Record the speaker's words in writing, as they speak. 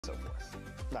So forth.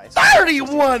 Nice.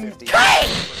 31K!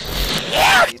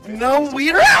 Yeah! No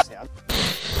weird.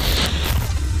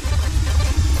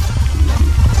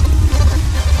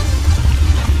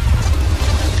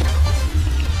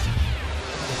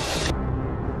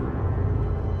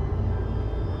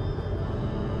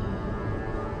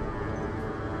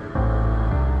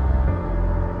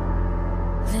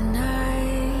 The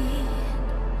night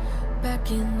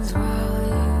beckons while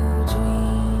you dream.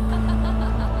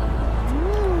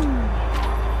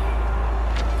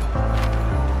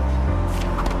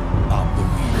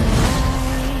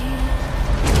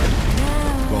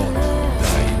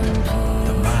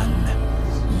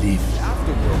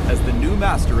 As the new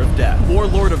Master of Death, or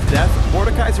Lord of Death,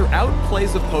 Mordekaiser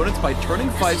outplays opponents by turning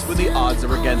fights when the odds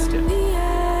are against him.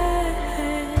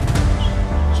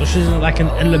 So she's like an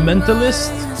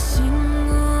elementalist?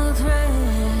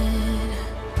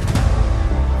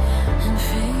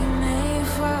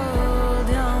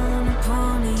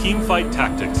 Teamfight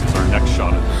Tactics is our next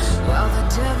shot at this. While the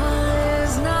devil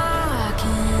is knocking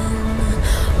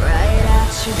right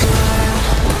at your door.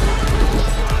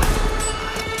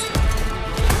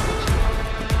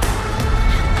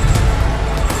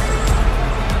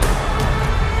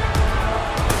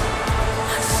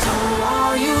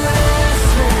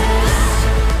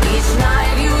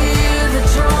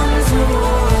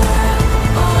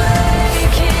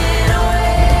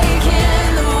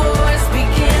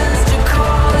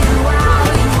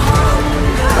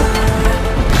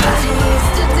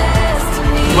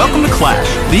 Welcome to Clash,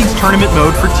 League's tournament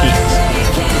mode for teams.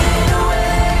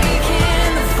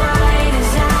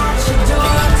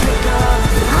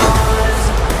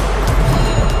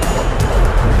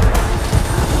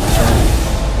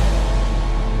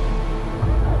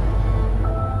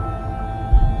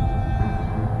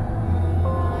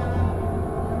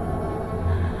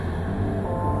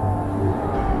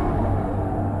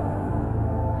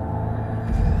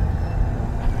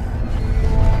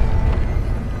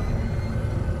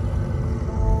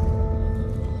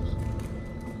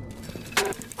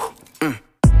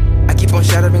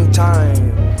 Shattering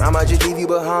time, I might just leave you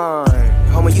behind.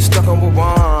 Homie, you stuck on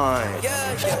rewind.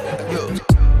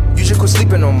 You should quit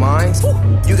sleeping on mine.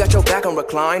 You got your back on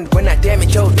recline. When I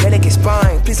damage your delicate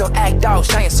spine, please don't act out,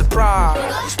 shy and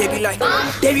surprise. They be like,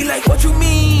 what you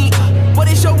mean? What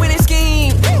is your winning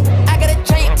scheme? I got a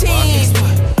giant team,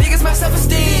 big as my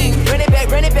self-esteem. Run it back,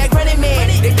 man.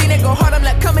 They think they go hard, I'm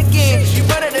like, come again. You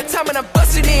run at a time and I'm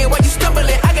busting in. While you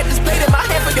stumbling, I got this blade in my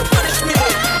hand for your punishment.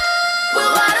 We're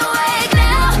wide awake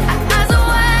now, eyes are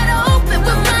wide open,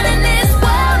 we're running this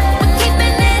world, we're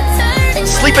keeping it turning.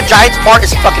 Sleeping Giants part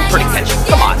is fucking pretty catchy.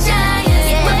 Come on.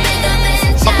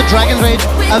 Not the Dragon Rage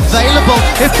available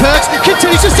if Perkz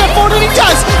continues to step forward, and he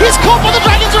does! He's caught by the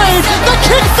Dragon's Rage! The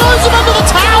kick throws him under the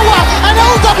tower! And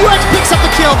LWX picks up the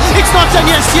kill! It's not done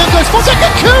yet, Stian goes for the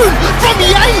cocoon from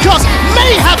Jankos!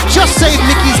 May have just saved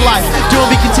Mickey's life.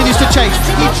 Duobi continues to chase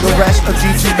the rest of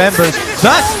G2 members,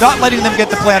 thus not letting them get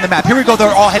the play on the map. Here we go,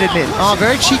 they're all headed mid. Oh,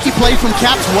 very cheeky play from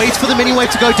Caps, waits for the mini wave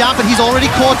to go down, but he's already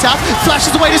caught out,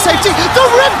 flashes away to safety. The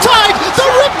Riptide! The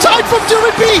Riptide from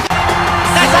Duobi!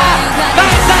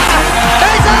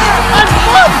 And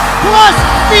OnePlus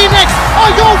Phoenix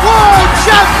are your world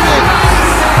champions!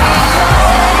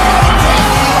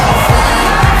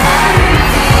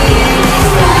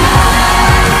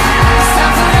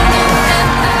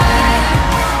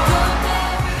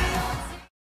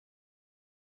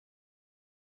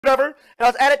 Whatever, and I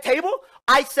was at a table,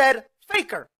 I said,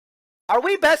 Faker, are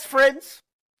we best friends?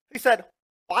 He said,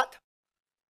 what?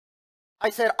 I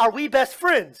said, are we best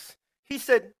friends? He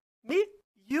said, me?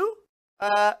 You?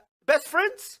 Best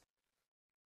friends?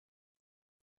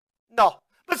 No.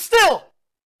 But still,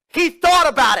 he thought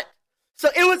about it. So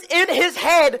it was in his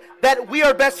head that we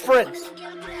are best friends.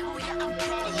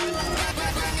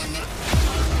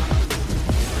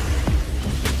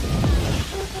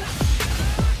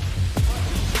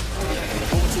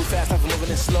 Fast, I'm moving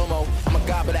in slow-mo. I'm a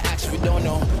god, but I actually don't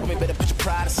know. Homie, better put your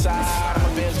pride aside. I'm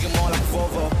a bitch, get more like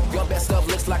Volvo. Your best stuff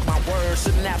looks like my words.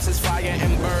 Synapses, is fire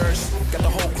and burst. Got the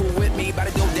whole crew with me, about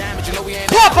to do damage. You know we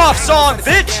ain't. Pop off song,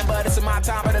 bitch! But it's in my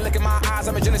time, better look in my eyes.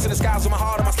 I'm a genius in the skies with my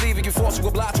heart on my sleeve. You can force you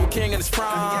a block to a king in his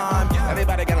prime.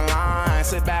 Everybody got a line.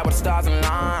 Sit back with the stars in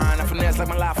line. I finesse like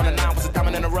my life on the line. Was a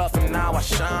diamond in the rough, and now I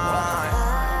shine.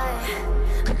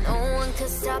 No one could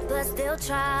stop us, they'll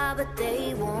try, but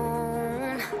they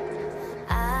won't.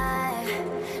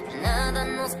 Nada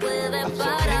nos puede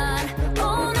parar.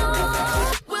 Oh no,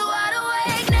 we're wide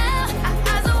awake now.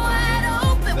 Eyes are wide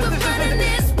open. We're running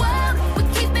this world. We're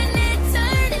keeping it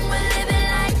turning. We're living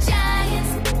like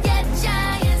giants. Yeah,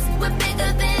 giants. We're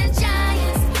bigger than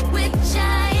giants. With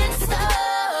giants.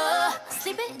 Oh.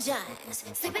 giants,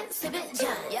 sleeping giants.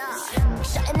 Yeah.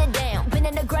 Shutting it down, been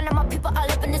in the grind of my people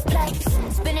all up in this place.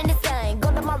 Spinning this thing,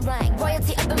 gold on my ring,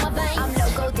 royalty up in my veins. I'm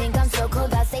loco, think I'm so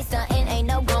cold, I say something, ain't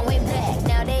no going back.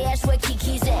 Now they ask where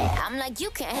Kiki's at, I'm like, you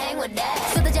can't hang with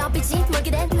that. 쏟아져 빛이 멀게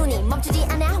된 눈이 멈추지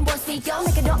않아. Once we go,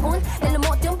 내게 넣은 내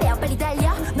모든 뼈 빨리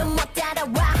달려. 넌 못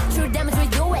따라와. True damage we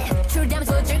do it, true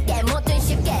damage 보여줄게. 뭐든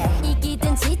쉽게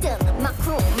이기든 지든 my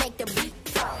crew make the beat.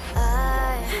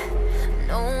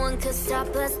 No one could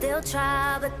stop us, they'll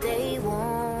try, but they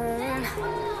won't.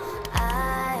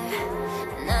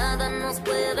 Nada nos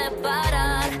puede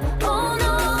parar. Oh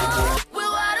no,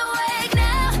 we're wide awake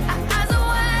now. Our eyes are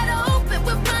wide open.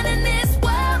 We're running this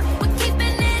world. We're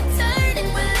keeping it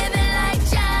turning. We're living like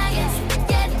giants.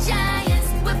 Yeah, giants.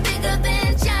 We're bigger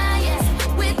than giants.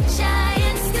 We're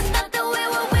giants. It's not the way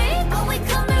we're weak, but we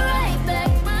coming right back.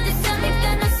 This time you're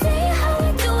gonna see how we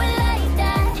do it like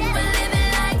that. We're living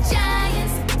like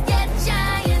giants. Yeah,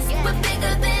 giants. We're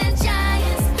bigger than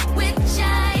giants. We're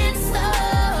giants.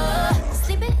 Oh,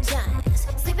 sleeping giants.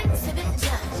 Sleeping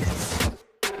giants.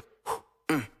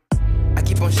 I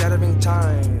keep on shattering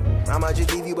time. I might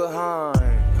just leave you behind.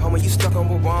 Homie, you stuck on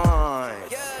rewind.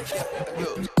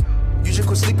 You just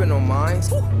quit sleeping on mine.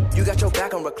 You got your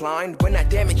back on recline. When I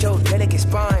damage your delicate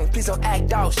spine, please don't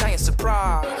act out, shy and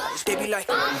surprise. They be like,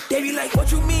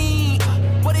 what you mean?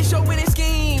 What is your winning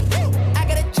scheme? I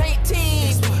got a giant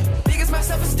team. Biggest my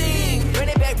self-esteem. Run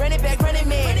it back, man.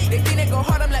 They think they go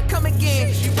hard, I'm like, come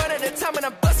again. You run out of time and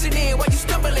I'm busting in. While you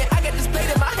stumbling, I got this blade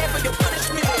in my hand for your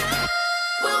punishment.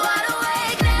 We're wide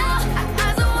awake now. Our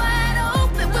eyes are wide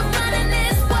open. We're running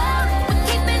this world. We're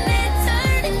keeping it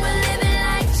turning. We're living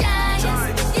like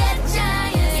giants. Yeah,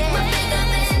 giants. We're bigger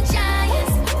than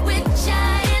giants. We're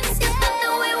giants. It's not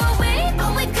the way we're weak,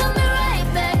 but we coming right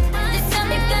back. This time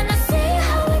you're gonna see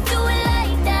how we do it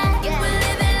like that. We're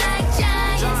living like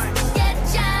giants. Yeah,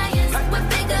 giants. We're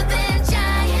bigger than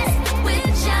giants. We're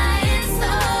giants.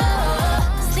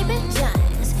 Oh, sleeping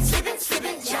giants.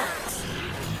 Sleeping giants.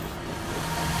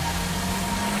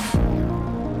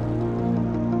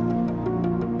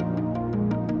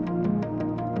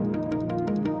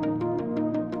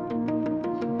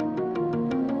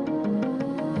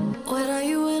 What are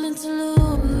you willing to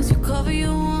lose? You cover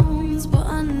your wounds, but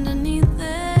underneath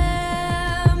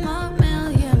them a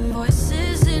million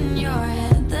voices in your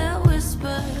head that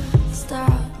whisper,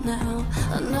 stop now.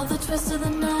 Another twist of the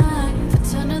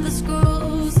knife, turning the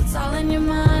screws. It's all in your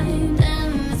mind,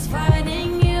 and it's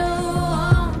fighting you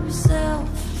on yourself.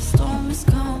 The storm is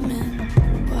coming.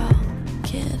 Wow,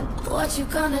 kid, what you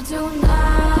gonna do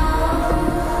now?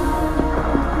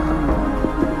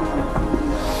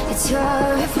 It's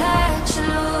your reflection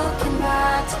looking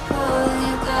back to pull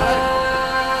you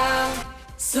down.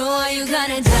 So are you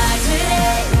gonna die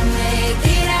today or make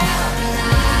it out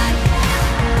alive?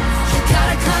 You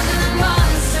gotta conquer the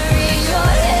monster in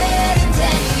your head, and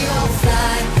then you'll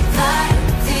fly, fly,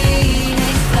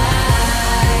 Phoenix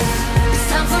fly. It's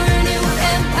time for a new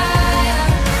empire.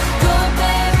 Go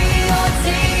bury your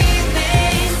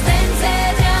demons, then tear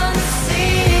down the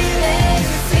ceiling,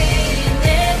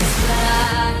 Phoenix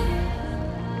fly.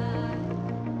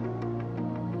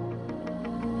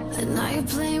 And now you're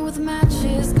playing with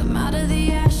matches. Come out of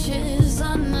the ashes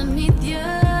underneath you.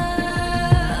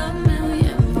 A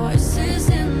million voices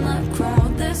in the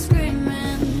crowd, they're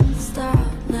screaming, stop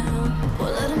now.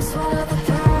 Well, let them swallow the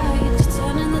pride. You're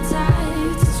turning the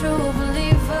tide to true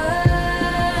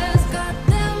believers. Got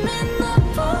them in the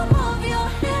palm of your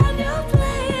hand. You're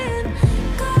playing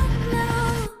God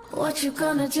now. What you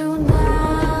gonna do now?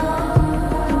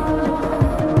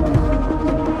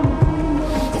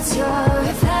 It's your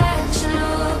reflection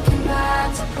looking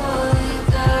back to pull you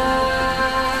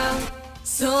down.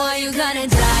 So are you gonna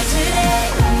die today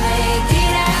or make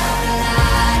it out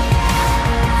alive?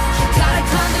 You gotta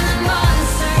conquer the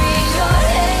monster in your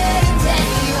head, and then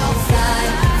you'll fly,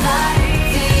 fly,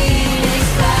 Phoenix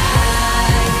fly.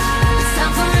 It's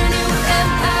time for a new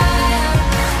empire.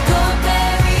 Go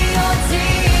bury your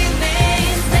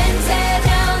demons, then tear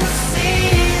down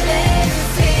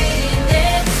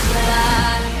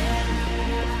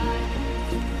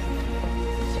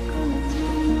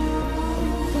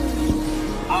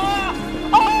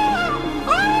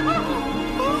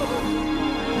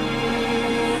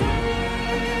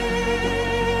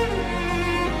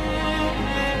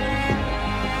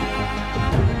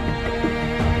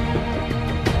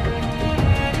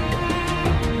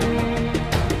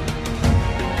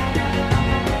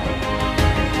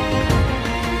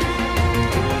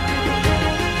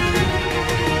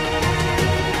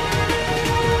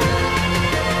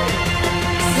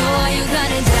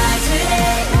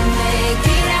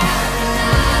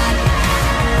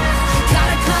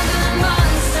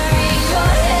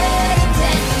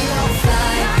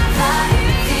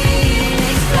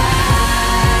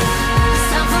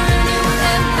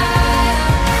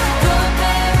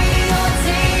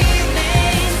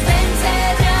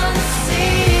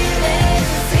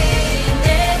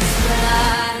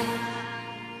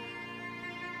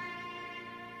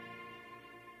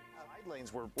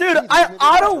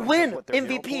auto win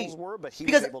MVPs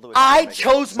because I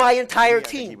chose my entire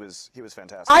team. He was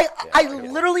fantastic. I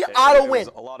literally auto win.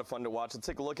 It was a lot of fun to watch. Let's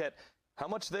take a look at how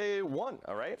much they won.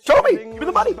 All right. Show me. Give me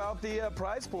the money. About the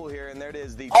prize pool here, and there it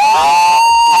is. The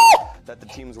that the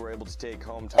teams were able to take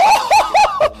home.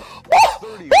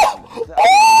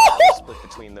 $31,000 split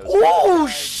between those. Oh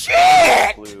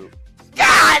shit!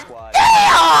 God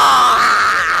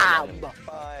damn!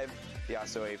 5, the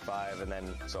Yasuo 8-5, and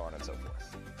then so on and so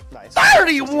forth. Nice.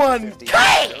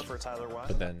 31K! For Tyler Watt.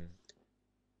 But then,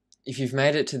 if you've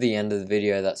made it to the end of the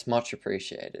video, that's much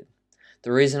appreciated.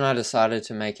 The reason I decided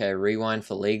to make a rewind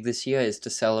for League this year is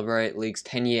to celebrate League's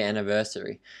 10-year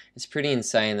anniversary. It's pretty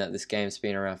insane that this game's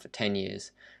been around for 10 years.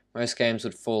 Most games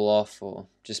would fall off or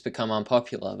just become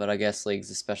unpopular, but I guess League's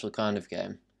a special kind of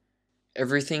game.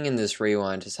 Everything in this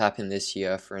rewind has happened this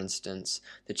year. For instance,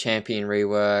 the Champion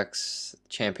reworks,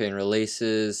 Champion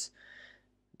releases,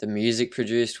 the music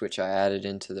produced, which I added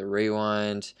into the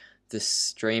rewind, the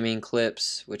streaming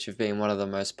clips, which have been one of the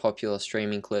most popular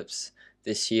streaming clips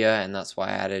this year, and that's why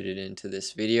I added it into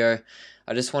this video.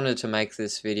 I just wanted to make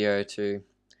this video to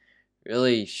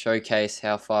really showcase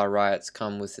how far Riot's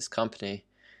come with this company.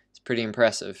 It's pretty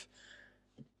impressive.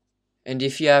 And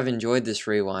if you have enjoyed this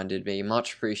rewind, it'd be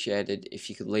much appreciated if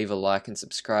you could leave a like and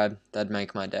subscribe. That'd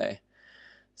make my day.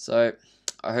 So,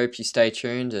 I hope you stay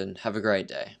tuned and have a great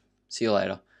day. See you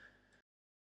later.